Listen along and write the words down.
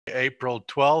April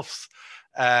 12th.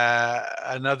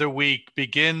 Another week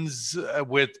begins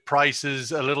with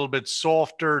prices a little bit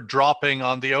softer, dropping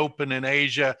on the open in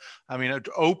Asia. I mean,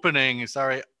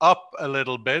 up a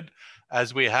little bit,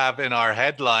 as we have in our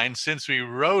headlines. Since we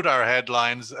wrote our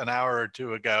headlines an hour or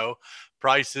two ago,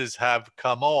 prices have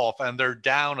come off and they're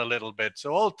down a little bit.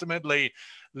 So ultimately,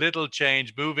 little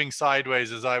change, moving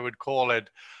sideways, as I would call it.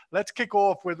 Let's kick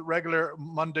off with regular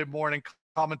Monday morning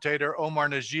commentator Omar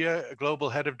Najia, global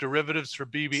head of derivatives for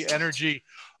BB Energy.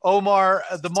 Omar,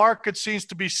 the market seems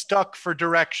to be stuck for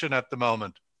direction at the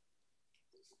moment.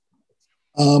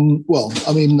 Well,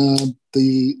 I mean,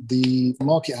 the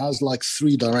market has like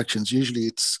three directions. Usually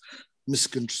it's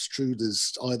misconstrued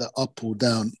as either up or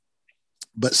down,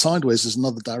 but sideways is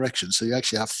another direction. So you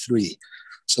actually have three.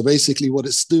 So basically what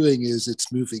it's doing is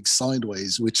it's moving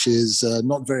sideways, which is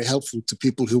not very helpful to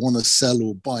people who want to sell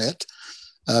or buy it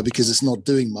because it's not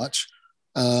doing much.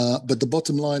 But the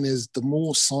bottom line is the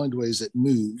more sideways it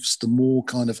moves, the more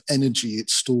kind of energy it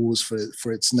stores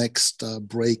for its next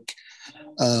break,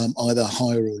 either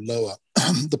higher or lower.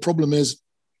 The problem is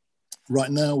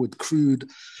right now with crude,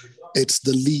 it's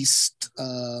the least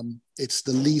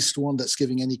one that's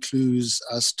giving any clues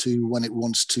as to when it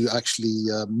wants to actually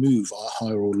move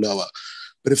higher or lower.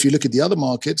 But if you look at the other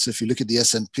markets, if you look at the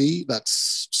S&P,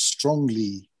 that's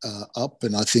strongly up,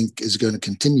 and I think is going to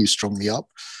continue strongly up.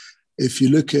 If you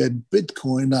look at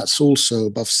Bitcoin, that's also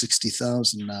above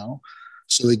 60,000 now.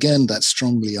 So again, that's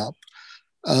strongly up.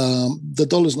 The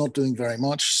dollar's not doing very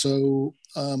much. So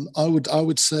I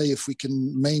would say if we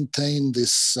can maintain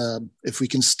this, if we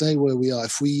can stay where we are,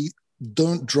 if we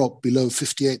don't drop below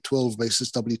 58.12 basis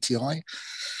WTI,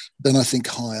 then I think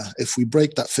higher. If we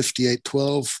break that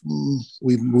 58.12,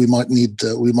 we might need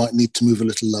to move a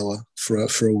little lower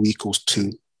for a week or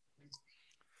two.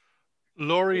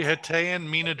 Laury Haytayan,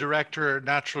 MENA Director,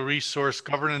 Natural Resource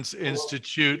Governance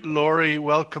Institute. Laury,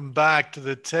 welcome back to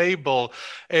the table.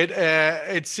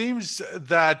 It seems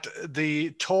that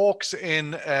the talks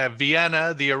in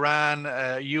Vienna, the Iran,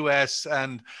 US,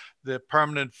 and the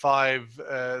Permanent Five,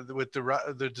 with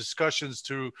the discussions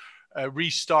to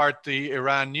restart the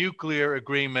Iran nuclear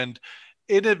agreement,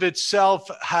 in of itself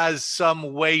has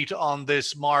some weight on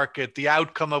this market, the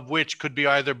outcome of which could be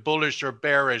either bullish or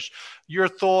bearish. Your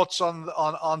thoughts on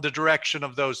the direction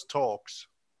of those talks?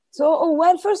 So,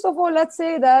 well, first of all, let's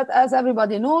say that, as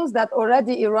everybody knows, that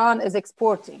already Iran is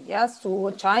exporting, yes,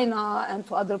 to China and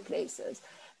to other places.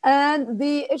 And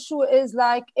the issue is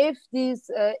like, if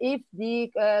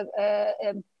the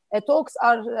talks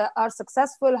are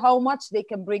successful, how much they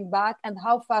can bring back and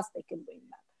how fast they can bring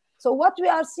back. So what we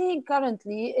are seeing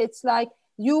currently, it's like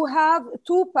you have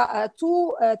two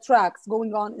tracks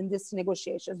going on in these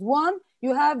negotiations. One,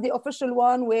 you have the official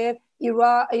one where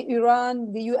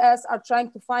Iran, the US are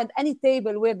trying to find any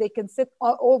table where they can sit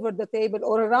over the table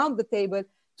or around the table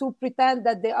to pretend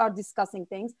that they are discussing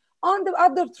things. On the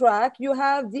other track, you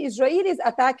have the Israelis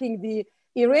attacking the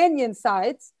Iranian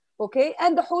sides, okay,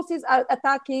 and the Houthis are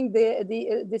attacking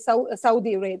the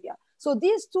Saudi Arabia. So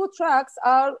these two tracks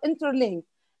are interlinked.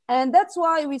 And that's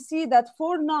why we see that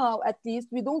for now, at least,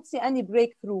 we don't see any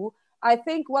breakthrough. I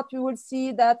think what we will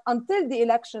see that until the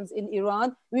elections in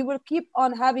Iran, we will keep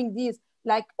on having these,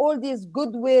 like all these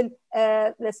goodwill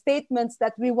statements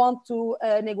that we want to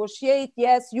negotiate.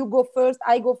 Yes, you go first,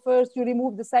 I go first, you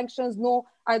remove the sanctions. No,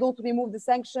 I don't remove the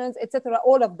sanctions, etc.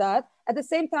 All of that. At the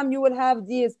same time, you will have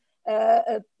these,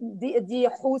 the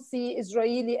Houthi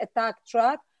Israeli attack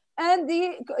track.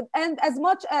 And as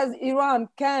much as Iran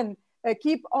can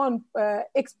keep on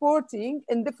exporting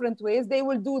in different ways, they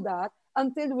will do that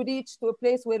until we reach to a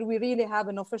place where we really have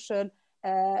an official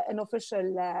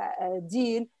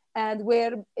deal and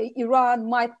where Iran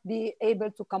might be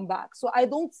able to come back. So I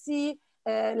don't see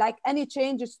like any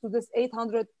changes to this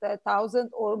 800,000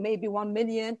 or maybe 1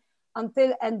 million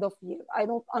until end of year. I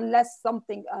don't, unless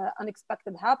something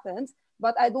unexpected happens,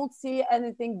 but I don't see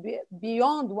anything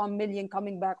beyond 1 million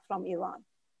coming back from Iran.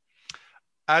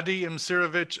 Adi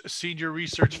Imsirovic, Senior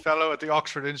Research Fellow at the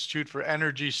Oxford Institute for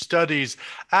Energy Studies.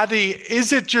 Adi,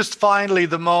 is it just finally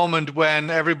the moment when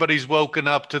everybody's woken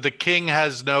up to the king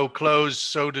has no clothes,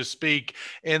 so to speak,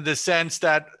 in the sense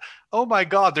that, oh my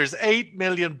God, there's 8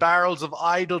 million barrels of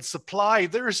idle supply.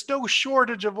 There is no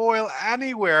shortage of oil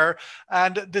anywhere.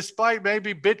 And despite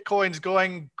maybe Bitcoin's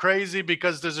going crazy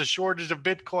because there's a shortage of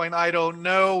Bitcoin, I don't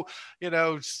know. You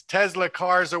know, Tesla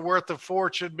cars are worth a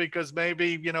fortune because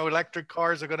maybe, you know, electric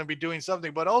cars are going to be doing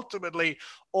something. But ultimately,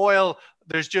 oil,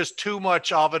 there's just too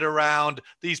much of it around.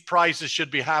 These prices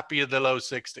should be happy in the low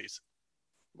 60s.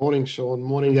 Morning, Sean.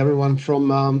 Morning, everyone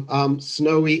from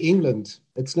snowy England.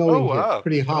 It's snowing here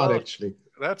pretty hard, actually.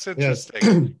 That's Yes.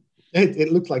 interesting.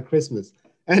 It looks like Christmas.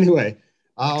 Anyway,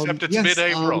 Except it's yes,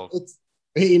 mid-April. it's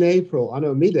in April. I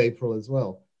know, mid-April as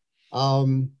well.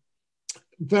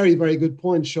 Very, very good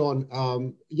point,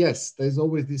 Sean. Yes, there's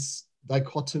always this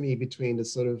dichotomy between the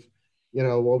sort of,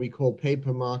 what we call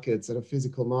paper markets and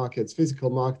physical markets. Physical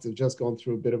markets have just gone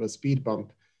through a bit of a speed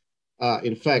bump.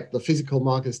 In fact, the physical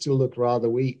markets still look rather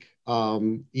weak,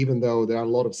 even though there are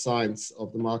a lot of signs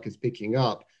of the markets picking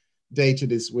up. Data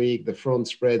this week, the front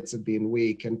spreads have been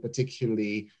weak, and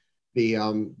particularly the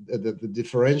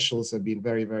differentials have been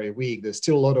very, very weak. There's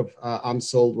still a lot of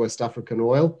unsold West African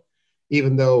oil,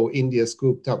 even though India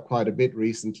scooped up quite a bit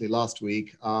recently last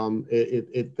week.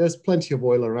 There's plenty of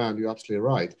oil around, you're absolutely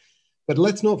right. But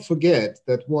let's not forget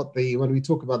that when we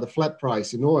talk about the flat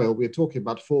price in oil, we're talking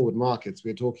about forward markets.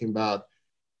 We're talking about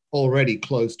already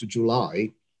close to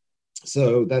July.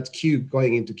 So that's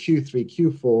going into Q3,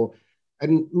 Q4.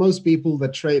 And most people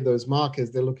that trade those markets,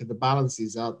 they look at the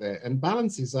balances out there, and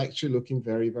balances are actually looking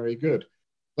very, very good.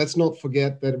 Let's not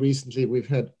forget that recently we've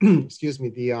had,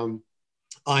 the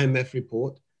IMF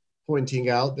report pointing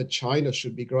out that China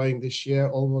should be growing this year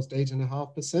almost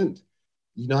 8.5%.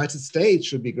 United States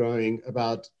should be growing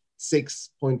about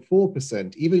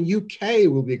 6.4%. Even UK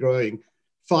will be growing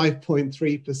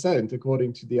 5.3%,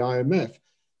 according to the IMF.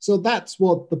 So that's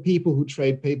what the people who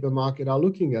trade paper market are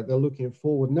looking at. They're looking at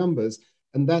forward numbers.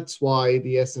 And that's why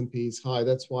the S&P is high.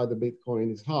 That's why the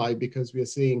Bitcoin is high, because we are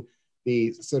seeing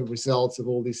the sort of results of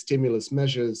all these stimulus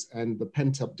measures and the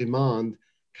pent-up demand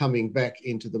coming back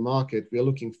into the market. We are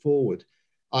looking forward.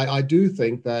 I do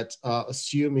think that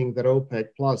assuming that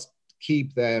OPEC Plus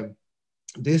keep their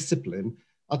discipline,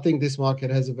 I think this market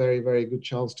has a very, very good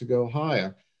chance to go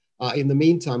higher. In the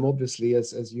meantime, obviously,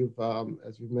 as you've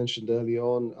mentioned early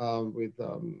on with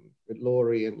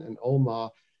Laury and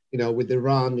Omar, with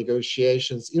Iran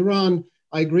negotiations. Iran,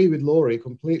 I agree with Laury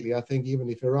completely. I think even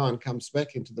if Iran comes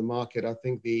back into the market, I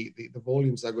think the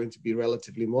volumes are going to be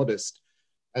relatively modest.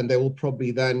 And they will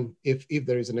probably then, if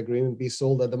there is an agreement, be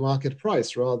sold at the market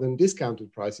price rather than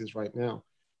discounted prices right now.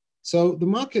 So the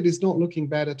market is not looking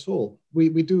bad at all. We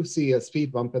do see a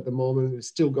speed bump at the moment. We're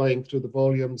still going through the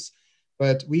volumes,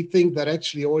 but we think that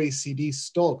actually OECD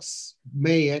stocks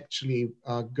may actually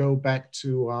go back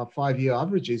to 5-year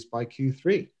averages by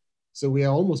Q3. So we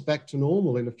are almost back to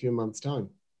normal in a few months' time,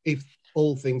 if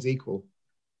all things equal.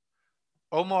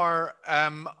 Omar,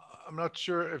 I'm not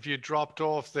sure if you dropped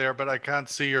off there, but I can't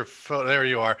see your phone. There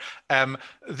you are. In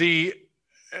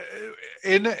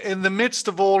the midst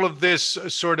of all of this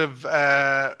sort of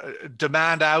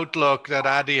demand outlook that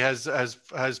Adi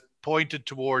has pointed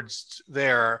towards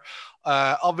there,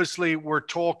 obviously we're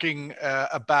talking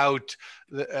about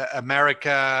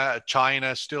America,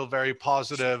 China, still very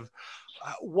positive.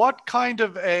 What kind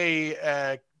of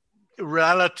a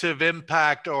relative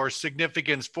impact or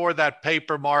significance for that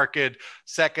paper market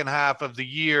second half of the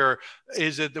year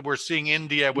is it that we're seeing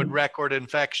India with record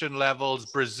infection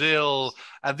levels, Brazil,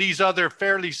 and these other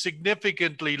fairly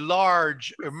significantly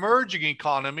large emerging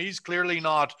economies, clearly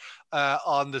not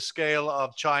on the scale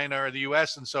of China or the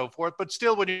US and so forth, but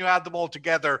still when you add them all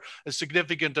together, a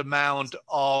significant amount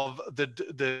of the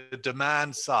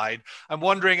demand side. I'm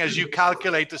wondering, as you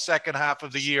calculate the second half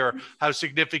of the year, how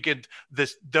significant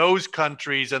those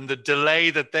countries and the delay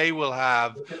that they will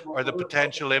have or the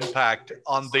potential impact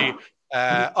on the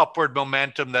upward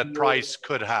momentum that price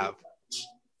could have.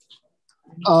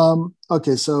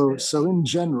 Okay, so in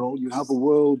general, you have a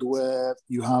world where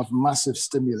you have massive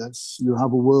stimulus. You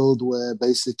have a world where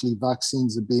basically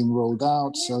vaccines are being rolled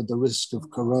out, so the risk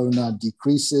of corona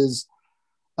decreases.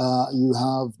 You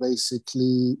have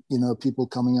basically, people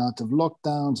coming out of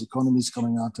lockdowns, economies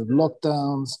coming out of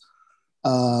lockdowns.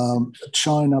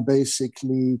 China,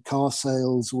 basically, car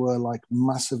sales were like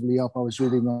massively up. I was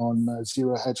reading on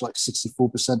Zero Hedge, like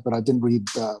 64%, but I didn't read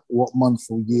what month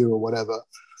or year or whatever.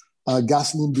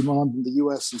 Gasoline demand in the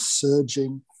US is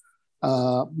surging.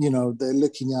 They're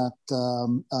looking at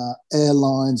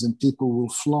airlines and people will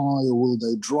fly or will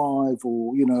they drive,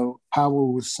 or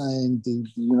Powell was saying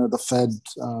the Fed.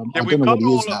 Yeah, we've got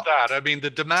all of that. I mean, the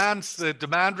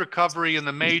demand recovery in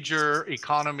the major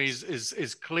economies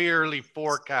is clearly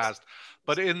forecast,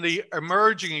 but in the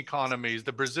emerging economies,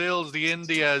 the Brazils, the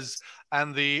Indias,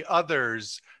 and the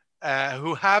others,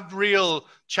 who have real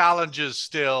challenges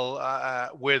still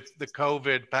with the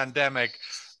COVID pandemic,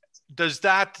 does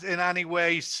that in any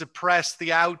way suppress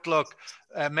the outlook?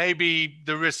 Maybe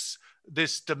this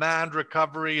demand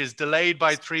recovery is delayed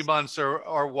by 3 months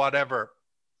or whatever.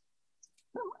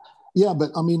 Yeah,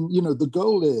 but I mean, the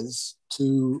goal is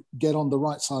to get on the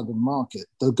right side of the market.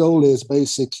 The goal is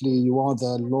basically you are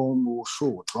either long or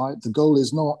short, right? The goal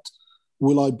is not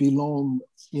will I be long,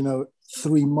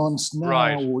 3 months now,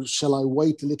 Right. or shall I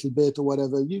wait a little bit or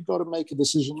whatever? You've got to make a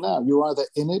decision now. You're either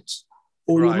in it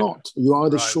or you're not. You're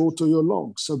either short or you're long.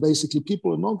 So basically,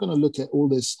 people are not going to look at all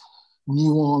this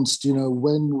nuanced,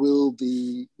 when will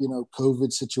the,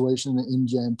 COVID situation in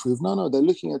India improve? No, they're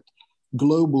looking at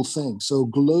global things. So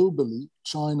globally,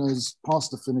 China's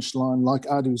past the finish line, like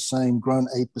Adi was saying, grown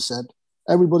 8%.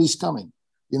 Everybody's coming.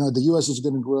 The US is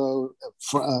going to grow,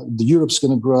 the Europe's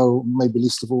going to grow, maybe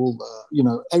least of all,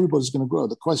 everybody's going to grow.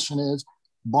 The question is,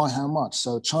 by how much?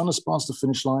 So China's past the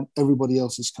finish line, everybody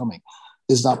else is coming.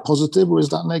 Is that positive or is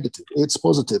that negative? It's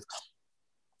positive.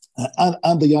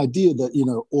 And the idea that,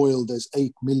 oil, there's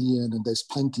 8 million and there's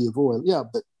plenty of oil. Yeah,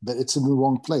 but it's in the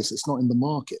wrong place. It's not in the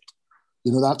market.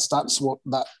 That's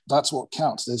what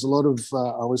counts. There's a lot of,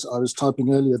 I was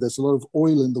typing earlier, there's a lot of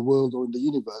oil in the world or in the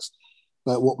universe.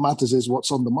 But what matters is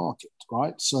what's on the market,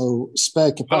 right? So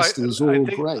spare capacity is all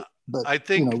great. But I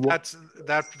think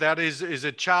that is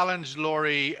a challenge,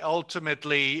 Laury.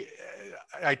 Ultimately,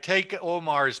 I take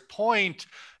Omar's point.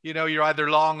 You're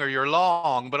either long or you're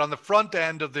long. But on the front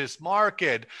end of this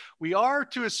market, we are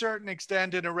to a certain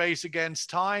extent in a race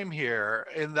against time here.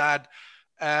 In that,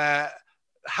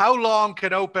 how long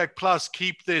can OPEC Plus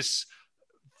keep this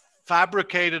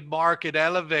fabricated market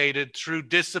elevated through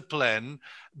discipline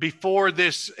before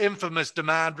this infamous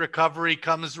demand recovery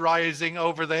comes rising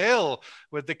over the hill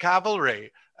with the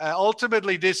cavalry?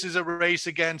 Ultimately, this is a race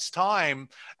against time.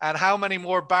 And how many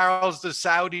more barrels does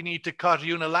Saudi need to cut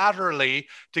unilaterally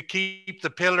to keep the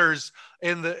pillars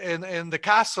in the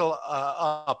castle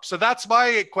up? So that's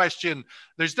my question.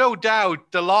 There's no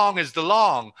doubt the long is the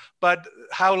long, but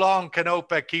how long can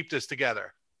OPEC keep this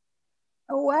together?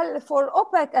 Well, for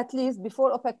OPEC, at least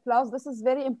before OPEC Plus, this is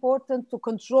very important to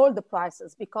control the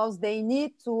prices because they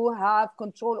need to have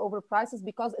control over prices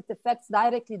because it affects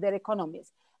directly their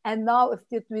economies. And now if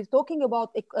we're talking about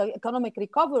economic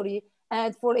recovery,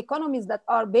 and for economies that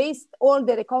are based, all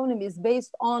their economy is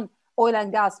based on oil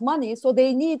and gas money, so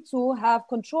they need to have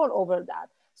control over that.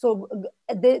 So,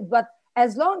 but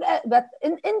as long as,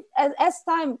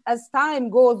 as time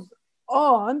goes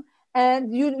on,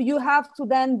 and you have to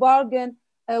then bargain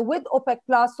with OPEC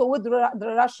Plus, so with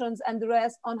the Russians and the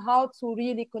rest, on how to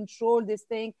really control this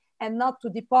thing and not to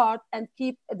depart and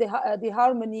keep the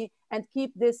harmony and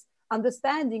keep this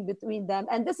understanding between them.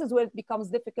 And this is where it becomes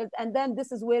difficult. And then this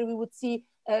is where we would see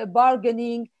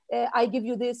bargaining. I give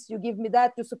you this, you give me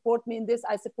that, you support me in this,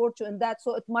 I support you in that.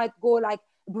 So it might go like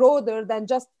broader than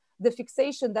just the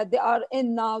fixation that they are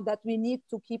in now, that we need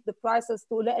to keep the prices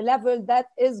to a level that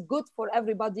is good for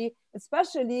everybody,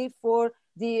 especially for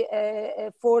the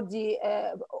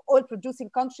oil producing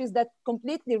countries that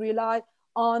completely rely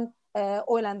on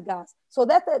oil and gas. So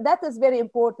that is very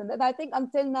important. And I think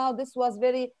until now,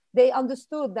 they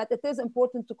understood that it is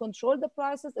important to control the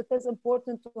prices. It is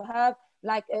important to have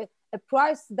like a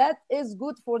price that is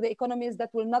good for the economies,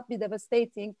 that will not be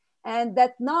devastating. And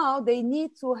that now they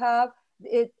need to have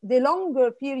the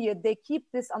longer period, they keep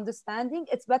this understanding,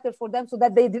 it's better for them so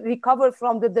that they recover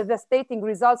from the devastating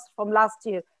results from last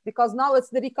year, because now it's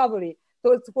the recovery.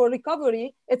 So it's for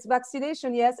recovery, it's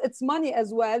vaccination, yes, it's money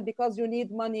as well, because you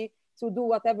need money to do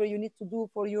whatever you need to do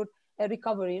for your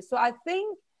recovery. So I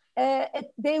think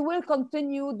they will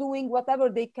continue doing whatever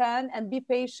they can and be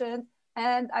patient.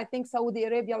 And I think Saudi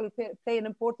Arabia will play an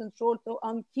important role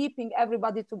on keeping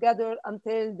everybody together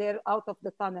until they're out of the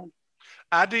tunnel.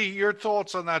 Adi, your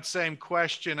thoughts on that same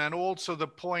question, and also the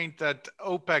point that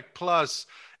OPEC Plus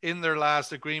in their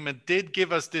last agreement did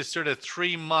give us this sort of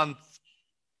 3-month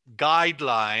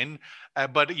guideline,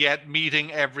 but yet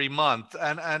meeting every month.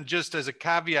 And just as a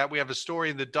caveat, we have a story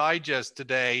in the Digest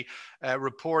today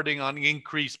reporting on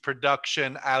increased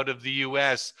production out of the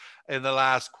US in the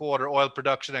last quarter. Oil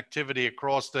production activity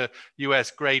across the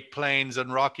US Great Plains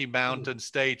and Rocky Mountain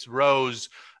states rose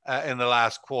in the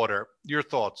last quarter. Your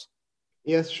thoughts?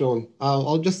 Yes, Sean.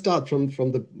 I'll just start from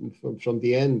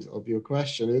the end of your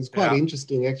question. It's quite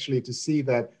interesting actually to see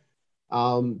that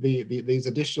these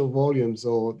additional volumes,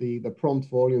 or the prompt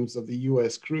volumes of the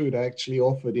US crude, are actually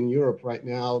offered in Europe right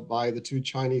now by the 2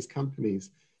 Chinese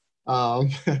companies.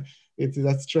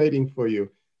 That's trading for you.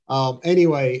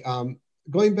 Anyway,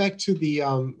 going back to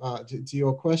to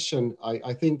your question,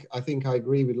 I think I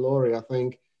agree with Laury. I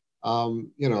think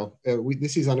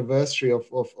this is anniversary of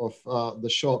the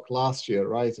shock last year,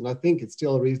 right? And I think it's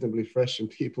still reasonably fresh in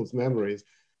people's memories.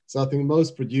 So I think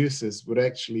most producers would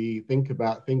actually think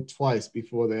twice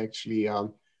before they actually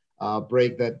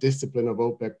break that discipline of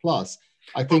OPEC Plus.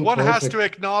 I think but one has to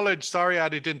acknowledge, sorry,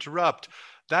 Adi, to interrupt,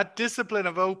 that discipline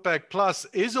of OPEC Plus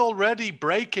is already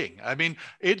breaking. I mean,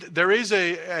 there is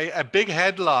a big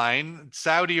headline,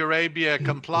 Saudi Arabia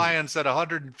compliance at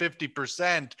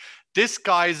 150%,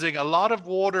 disguising a lot of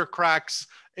water cracks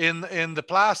in the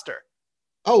plaster.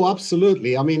 Oh,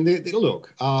 absolutely. I mean,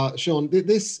 look, Sean,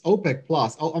 this OPEC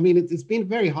Plus, I mean, it's been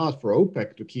very hard for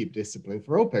OPEC to keep discipline.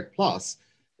 For OPEC Plus,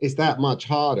 it's that much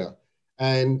harder.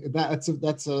 And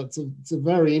it's a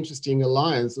very interesting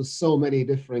alliance of so many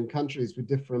different countries with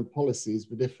different policies,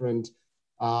 with different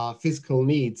fiscal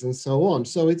needs and so on.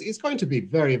 So it's going to be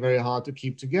very, very hard to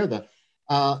keep together.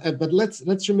 But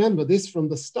let's remember this from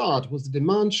the start was the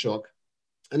demand shock,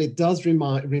 and it does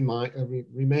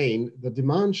remain the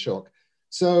demand shock.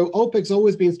 So OPEC's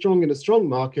always been strong in a strong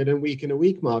market and weak in a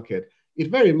weak market. It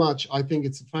very much, I think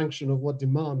it's a function of what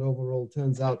demand overall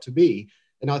turns out to be.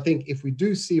 And I think if we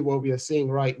do see what we are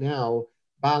seeing right now,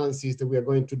 balances that we are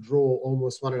going to draw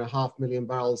almost 1.5 million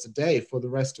barrels a day for the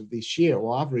rest of this year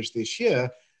or average this year,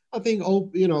 I think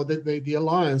the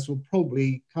alliance will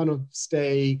probably kind of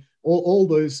stay, all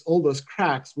those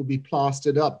cracks will be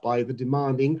plastered up by the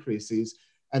demand increases.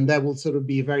 And that will sort of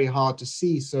be very hard to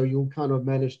see. So you'll kind of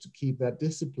manage to keep that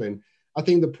discipline. I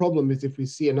think the problem is if we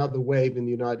see another wave in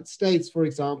the United States, for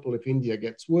example, if India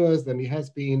gets worse than it has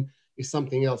been, if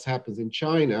something else happens in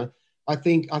China, I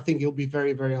think it'll be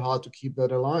very, very hard to keep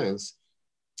that alliance.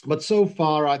 But so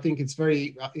far, I think it's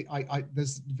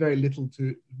there's very little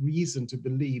reason to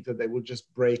believe that they will just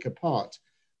break apart.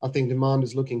 I think demand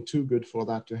is looking too good for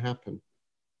that to happen.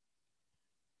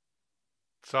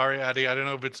 Sorry, Adi, I don't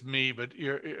know if it's me, but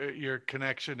your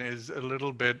connection is a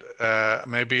little bit,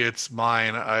 maybe it's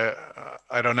mine.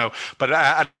 I don't know, but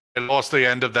I lost the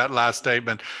end of that last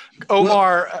statement.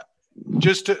 Omar,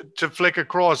 just to flick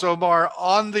across, Omar,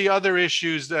 on the other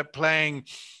issues that playing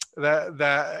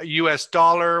the US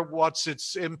dollar, what's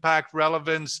its impact,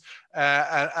 relevance,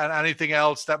 and anything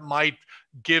else that might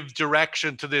give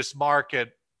direction to this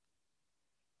market,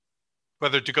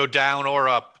 whether to go down or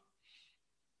up?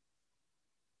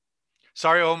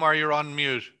 Sorry, Omar, you're on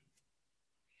mute.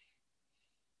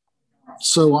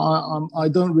 So I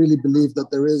don't really believe that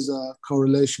there is a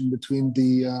correlation between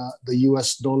the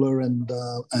US dollar and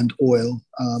oil.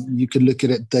 You can look at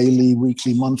it daily,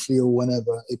 weekly, monthly, or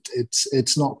whenever.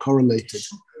 It's not correlated.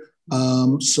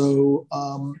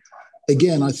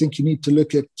 Again, I think you need to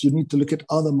look at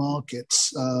other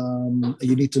markets.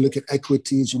 You need to look at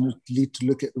equities. You need to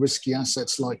look at risky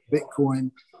assets like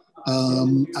Bitcoin.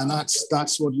 And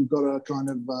that's what you've got to kind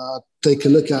of take a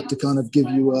look at to kind of give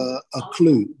you a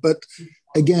clue. But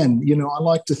again, I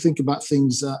like to think about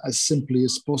things as simply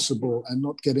as possible and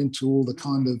not get into all the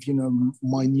kind of,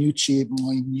 minutiae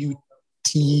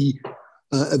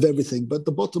of everything. But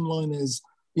the bottom line is,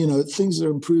 things are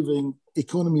improving,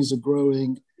 economies are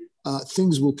growing,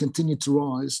 things will continue to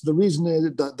rise. The reason is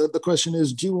that the question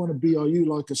is, are you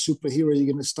like a superhero?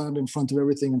 You're going to stand in front of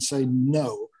everything and say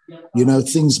no?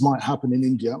 Things might happen in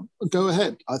India. Go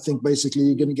ahead. I think basically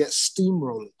you're going to get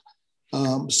steamrolled.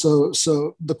 So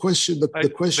the question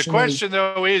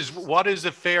though is, what is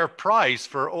a fair price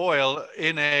for oil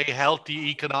in a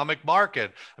healthy economic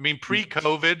market? I mean,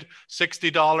 pre-COVID,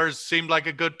 $60 seemed like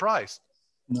a good price.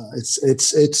 No,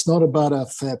 it's not about a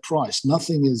fair price.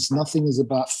 Nothing is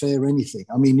about fair anything.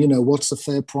 I mean, what's the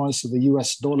fair price of the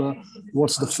US dollar?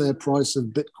 What's the fair price of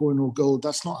Bitcoin or gold?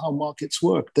 That's not how markets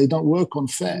work. They don't work on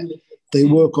fair. They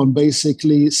work on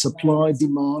basically supply,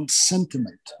 demand,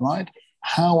 sentiment, right?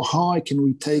 How high can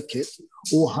we take it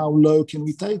or how low can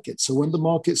we take it? So when the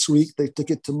market's weak, they took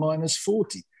it to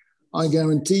 -40. I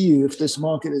guarantee you, if this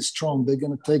market is strong, they're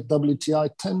going to take WTI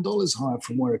 $10 higher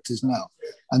from where it is now.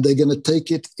 And they're going to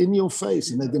take it in your face.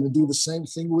 And they're going to do the same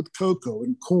thing with cocoa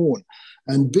and corn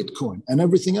and Bitcoin and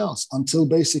everything else until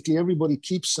basically everybody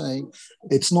keeps saying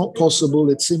it's not possible,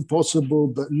 it's impossible,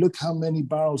 but look how many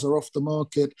barrels are off the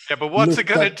market. Yeah, but what's it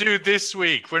going to do this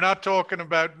week? We're not talking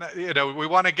about, we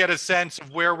want to get a sense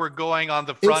of where we're going on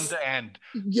the front end.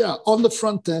 Yeah, on the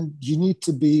front end,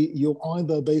 you're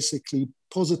either basically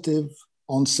positive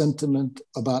on sentiment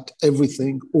about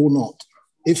everything or not.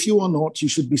 If you are not, you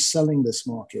should be selling this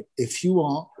market. If you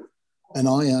are, and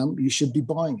I am, you should be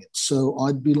buying it. So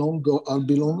I'd belong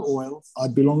oil,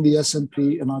 I'd belong the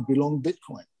S&P, and I'd belong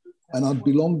Bitcoin. And I'd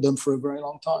belong them for a very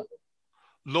long time.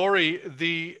 Laury,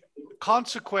 the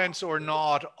consequence or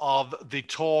not of the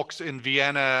talks in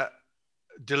Vienna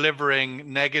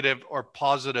delivering negative or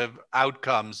positive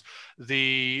outcomes,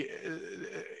 there's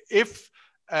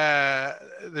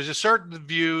a certain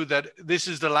view that this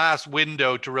is the last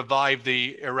window to revive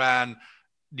the Iran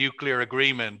nuclear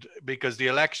agreement because the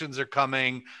elections are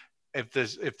coming.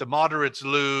 if the moderates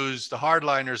lose, the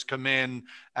hardliners come in,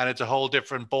 and it's a whole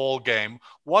different ball game.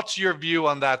 What's your view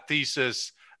on that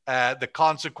thesis? The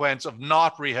consequence of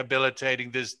not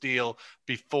rehabilitating this deal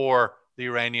before the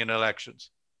Iranian elections?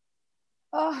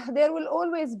 There will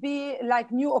always be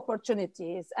like new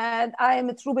opportunities. And I am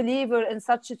a true believer in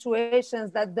such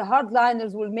situations that the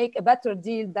hardliners will make a better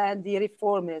deal than the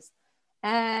reformists.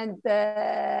 And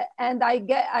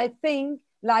I think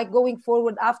like going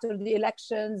forward after the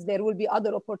elections, there will be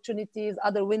other opportunities,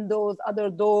 other windows, other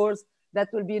doors that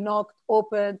will be knocked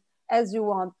open as you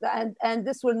want. And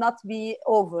this will not be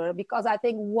over, because I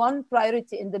think one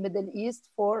priority in the Middle East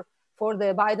for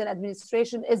the Biden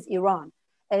administration is Iran.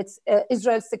 It's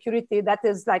Israel's security. That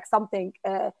is like something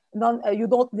you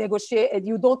don't negotiate,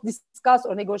 you don't discuss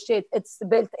or negotiate. It's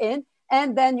built in.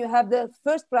 And then you have the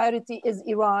first priority is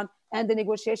Iran and the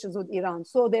negotiations with Iran.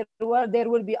 So there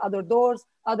will be other doors,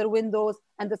 other windows,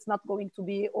 and it's not going to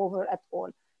be over at all.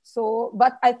 So,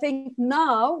 but I think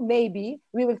now maybe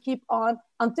we will keep on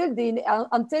until the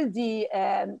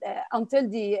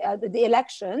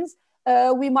elections.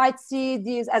 We might see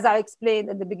these, as I explained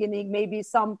in the beginning, maybe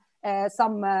some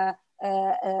cyber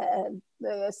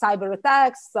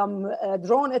attacks, some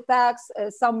drone attacks,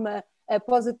 some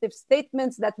positive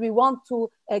statements that we want to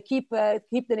keep the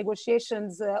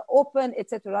negotiations open,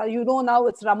 etc. You know, now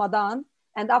it's Ramadan,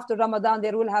 and after Ramadan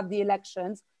there will have the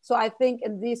elections. So I think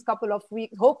in these couple of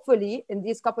weeks, hopefully in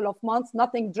these couple of months,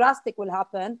 nothing drastic will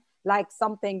happen, like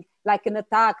something like an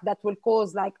attack that will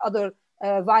cause like other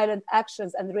violent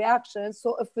actions and reactions.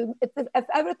 So if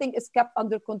everything is kept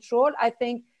under control, I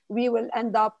think we will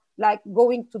end up like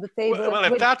going to the table. Well,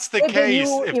 if that's the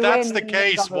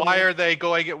case, why are they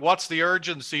going? What's the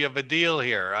urgency of a deal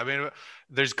here? I mean,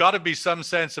 there's got to be some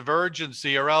sense of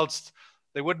urgency, or else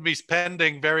they wouldn't be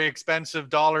spending very expensive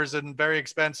dollars in very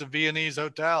expensive Viennese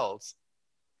hotels.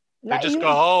 They just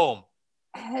go home.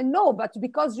 No, but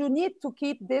because you need to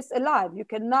keep this alive, you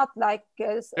cannot like.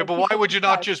 Yeah, but why would you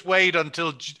not just wait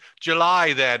until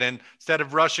July then, instead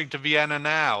of rushing to Vienna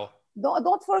now?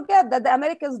 Don't forget that the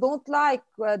Americans don't like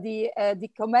the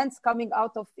comments coming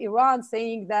out of Iran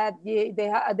saying that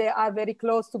they are very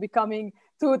close to becoming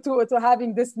to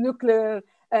having this nuclear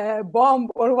bomb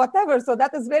or whatever. So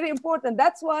that is very important.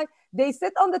 That's why they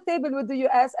sit on the table with the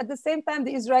US. At the same time,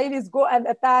 the Israelis go and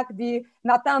attack the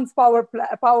Natanz power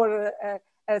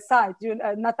site,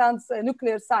 Natanz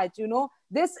nuclear site. You know,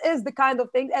 this is the kind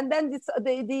of thing. And then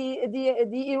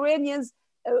the Iranians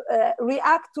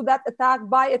react to that attack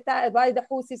by the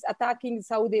Houthis attacking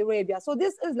Saudi Arabia. So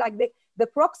this is like the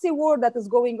proxy war that is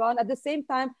going on, at the same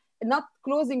time not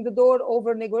closing the door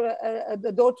over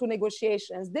the door to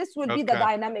negotiations. This will be the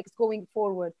dynamics going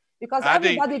forward, because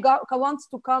everybody wants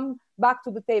to come back to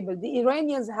the table. The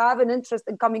Iranians have an interest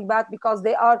in coming back because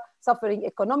they are suffering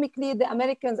economically. The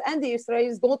Americans and the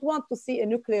Israelis don't want to see a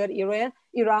nuclear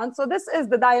Iran. So this is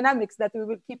the dynamics that we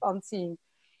will keep on seeing.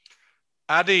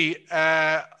 Adi,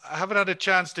 I haven't had a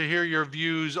chance to hear your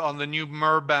views on the new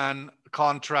Mirban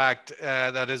contract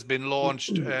that has been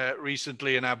launched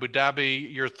recently in Abu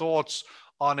Dhabi. Your thoughts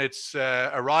on its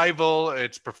arrival,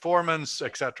 its performance,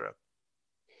 etc.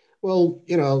 Well,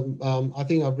 I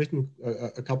think I've written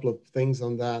a couple of things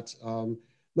on that.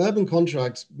 Mirban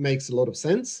contract makes a lot of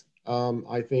sense.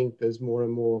 I think there's more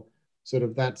and more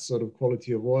that sort of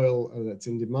quality of oil that's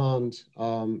in demand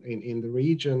in the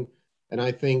region. And I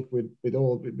think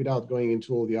without going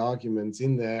into all the arguments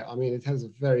in there, I mean, it has a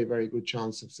very, very good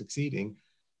chance of succeeding.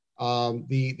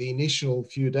 The initial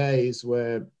few days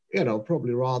were,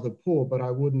 probably rather poor, but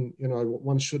I wouldn't,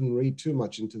 one shouldn't read too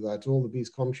much into that. All of these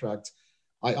contracts,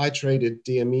 I traded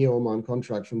DME Oman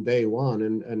contract from day one,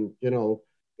 and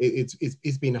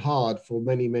it's been hard for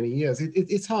many, many years.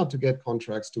 It's hard to get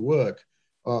contracts to work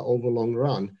over long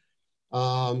run.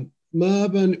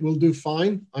 Mirban will do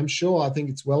fine, I'm sure. I think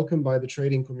it's welcomed by the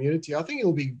trading community. I think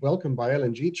it'll be welcomed by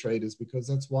LNG traders, because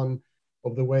that's one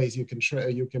of the ways you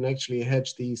can actually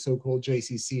hedge the so-called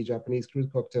JCC, Japanese crude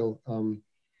cocktail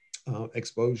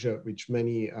exposure, which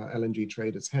many LNG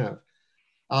traders have.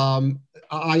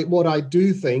 What I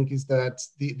do think is that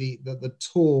the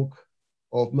talk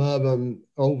of Mirban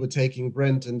overtaking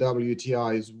Brent and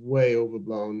WTI is way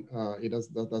overblown.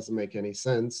 That doesn't make any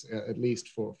sense, at least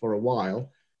for a while.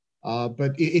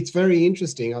 But it's very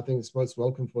interesting. I think it's most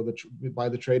welcome by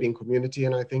the trading community,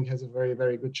 and I think has a very,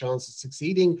 very good chance of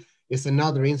succeeding. It's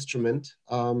another instrument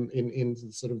in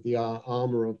sort of the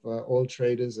armor of oil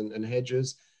traders and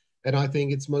hedgers, and I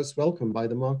think it's most welcome by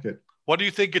the market. What do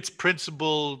you think its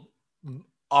principal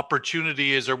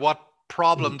opportunity is, or what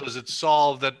problem does it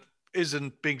solve that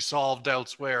isn't being solved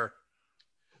elsewhere?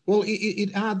 Well,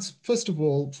 it adds, first of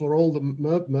all, for all the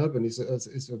Murban is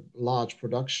a large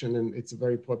production, and it's a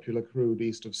very popular crude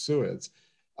east of Suez.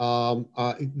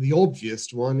 The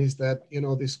obvious one is that, you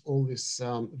know, this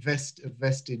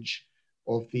vestige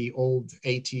of the old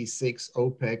 86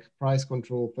 OPEC price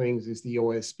control things is the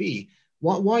OSP.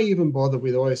 Why even bother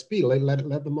with OSP?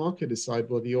 Let the market decide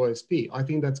what the OSP. I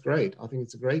think that's great. I think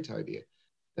it's a great idea.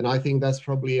 And I think that's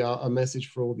probably a message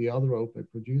for all the other OPEC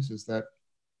producers that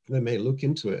they may look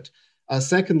into it.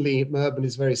 Secondly, Murban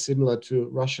is very similar to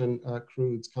Russian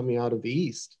crudes coming out of the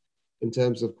East in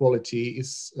terms of quality.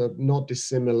 It's not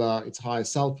dissimilar. It's higher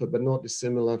sulfur, but not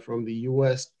dissimilar from the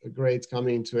US grades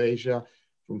coming into Asia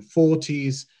from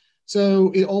 40s.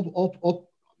 So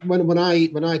when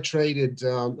I traded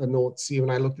a North Sea, when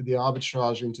I looked at the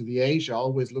arbitrage into the Asia, I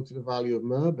always looked at the value of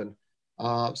Murban.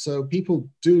 So people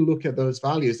do look at those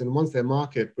values, and once they're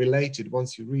market related,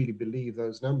 once you really believe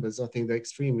those numbers, I think they're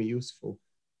extremely useful.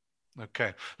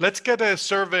 Okay, let's get a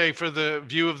survey for the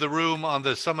view of the room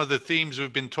on some of the themes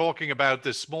we've been talking about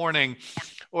this morning.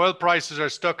 Oil prices are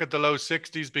stuck at the low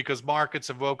 60s because markets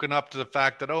have woken up to the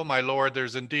fact that, oh my Lord,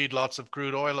 there's indeed lots of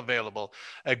crude oil available.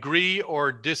 Agree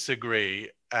or disagree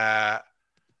on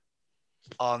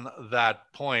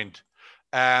that point?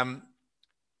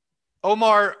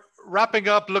 Omar, wrapping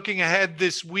up, looking ahead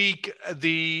this week,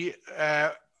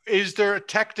 is there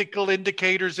technical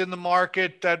indicators in the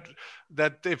market that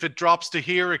if it drops to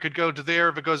here, it could go to there?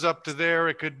 If it goes up to there,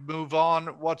 it could move on?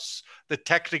 What's the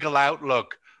technical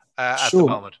outlook at the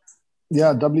moment?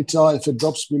 Yeah, WTI, if it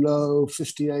drops below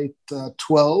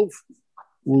 58.12,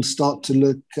 will start to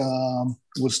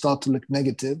look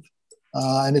negative.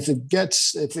 And if it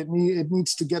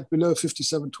needs to get below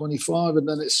 57.25, and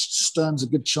then it stands a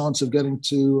good chance of getting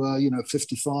to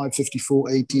 55,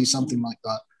 54.80, something like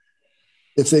that.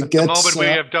 If it gets, at the moment we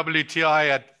have WTI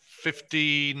at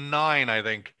 59, I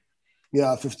think.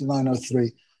 Yeah, 59.03.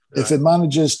 Right. If it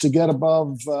manages to get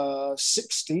above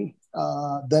 60,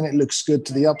 then it looks good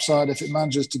to the upside. If it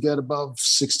manages to get above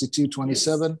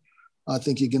 62.27, I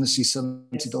think you're going to see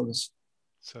 $70. $70.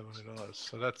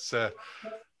 So that's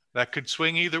that could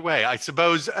swing either way. I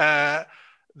suppose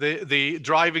the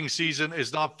driving season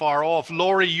is not far off.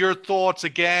 Laury, your thoughts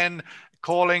again?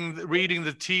 Reading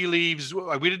the tea leaves.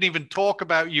 We didn't even talk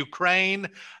about Ukraine,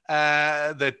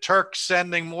 the Turks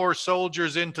sending more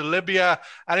soldiers into Libya.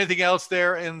 Anything else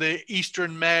there in the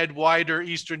Eastern Med, wider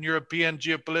Eastern European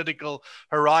geopolitical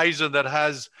horizon that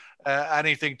has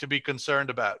anything to be concerned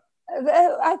about?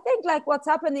 I think like what's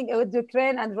happening with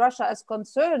Ukraine and Russia is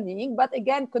concerning, but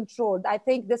again, controlled. I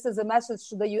think this is a message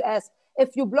to the US.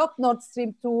 If you block Nord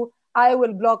Stream 2, I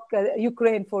will block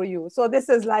Ukraine for you. So this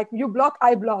is like, you block,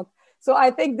 I block. So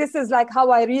I think this is like how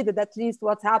I read it, at least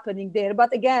what's happening there.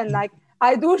 But again, like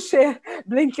I do share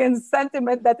Blinken's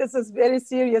sentiment that this is very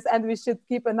serious and we should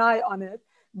keep an eye on it.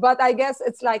 But I guess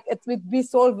it's like it would be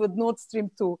solved with Nord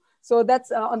Stream 2. So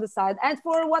that's on the side. And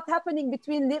for what's happening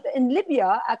in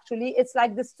Libya, actually, it's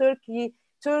like this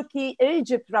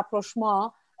Turkey-Egypt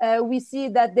rapprochement. We see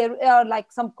that there are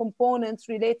like some components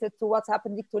related to what's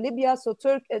happening to Libya. So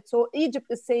Egypt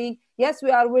is saying, yes, we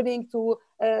are willing to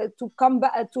come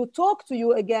back to talk to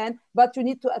you again, but you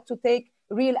need to take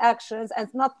real actions,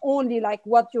 and not only like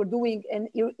what you're doing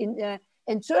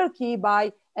in Turkey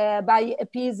by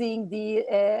appeasing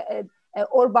the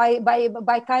or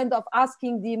by kind of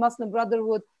asking the Muslim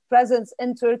Brotherhood presence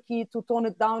in Turkey to tone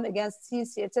it down against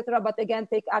Sisi, etc. But again,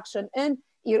 take action in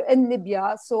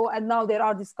Libya. So, and now there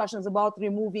are discussions about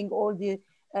removing all the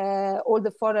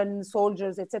foreign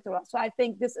soldiers, etc. So I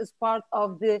think this is part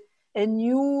of the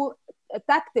new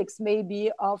tactics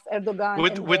maybe of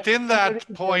Erdogan. Within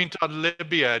that point on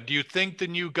Libya, do you think the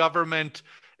new government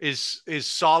is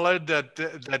solid, that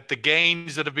the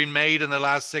gains that have been made in the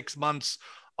last 6 months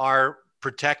are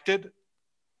protected?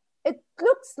 It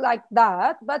looks like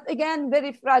that, but again,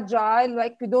 very fragile.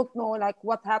 Like we don't know like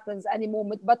what happens any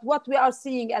moment. But what we are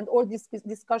seeing, and all these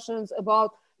discussions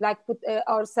about like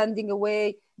are sending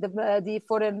away the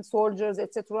foreign soldiers,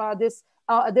 etc. This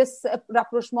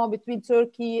rapprochement between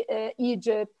Turkey,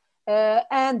 Egypt,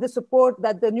 and the support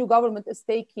that the new government is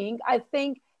taking, I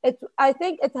think it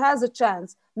has a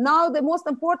chance. Now, the most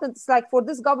important is like for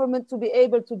this government to be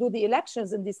able to do the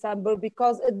elections in December,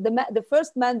 because the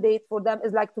first mandate for them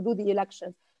is like to do the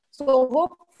elections. So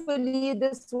hopefully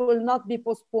this will not be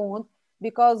postponed,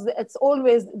 because it's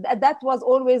always, that was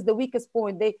always the weakest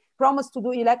point. They promise to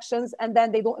do elections and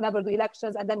then they don't never do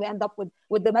elections, and then we end up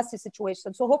with the messy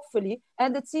situation. So hopefully,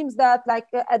 and it seems that like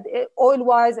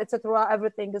oil-wise, etc.,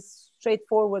 everything is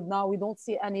straightforward now. We don't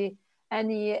see any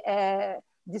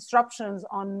disruptions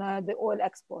on the oil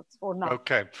exports for now.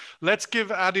 Okay, let's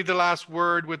give Adi the last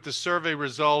word with the survey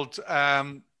result.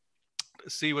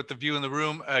 See what the view in the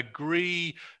room.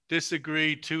 Agree,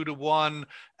 disagree, 2-1.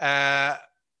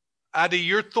 Adi,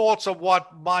 your thoughts on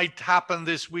what might happen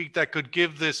this week that could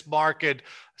give this market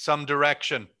some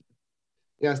direction?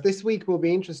 Yes, this week will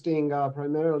be interesting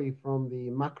primarily from the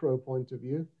macro point of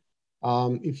view.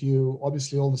 If you,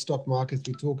 obviously all the stock markets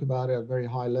we talk about are at very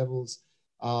high levels.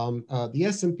 The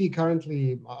S&P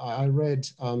currently, I read,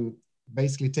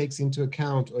 basically takes into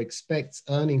account or expects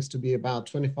earnings to be about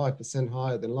 25%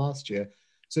 higher than last year.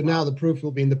 So now the proof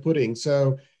will be in the pudding.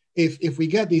 So if we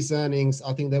get these earnings,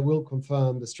 I think they will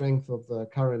confirm the strength of the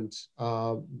current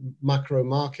macro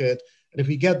market. And if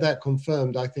we get that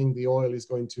confirmed, I think the oil is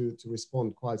going to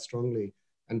respond quite strongly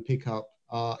and pick up.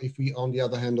 If we, on the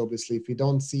other hand, obviously, if we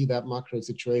don't see that macro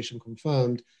situation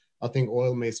confirmed, I think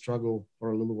oil may struggle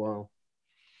for a little while.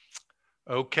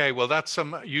 Okay, well, that's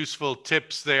some useful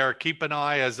tips there. Keep an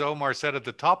eye, as Omar said at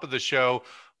the top of the show,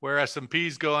 where S&P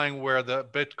is going, where the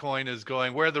Bitcoin is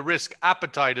going, where the risk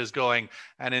appetite is going.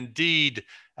 And indeed,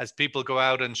 as people go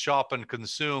out and shop and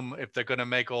consume, if they're going to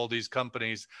make all these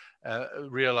companies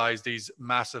realize these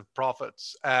massive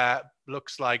profits.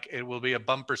 Looks like it will be a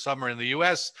bumper summer in the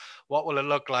US. What will it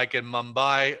look like in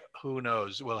Mumbai? Who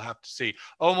knows? We'll have to see.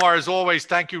 Omar, as always,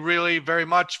 thank you really very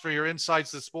much for your insights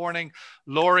this morning.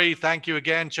 Laury, thank you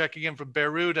again, checking in from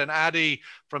Beirut, and Adi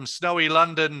from snowy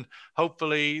London.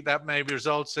 Hopefully that maybe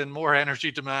results in more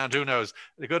energy demand. Who knows?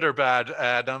 Good or bad,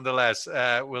 nonetheless,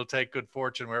 we'll take good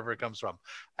fortune wherever it comes from.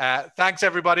 Thanks,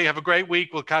 everybody. Have a great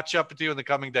week. We'll catch up with you in the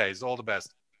coming days. All the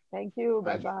best. Thank you.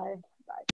 Bye-bye.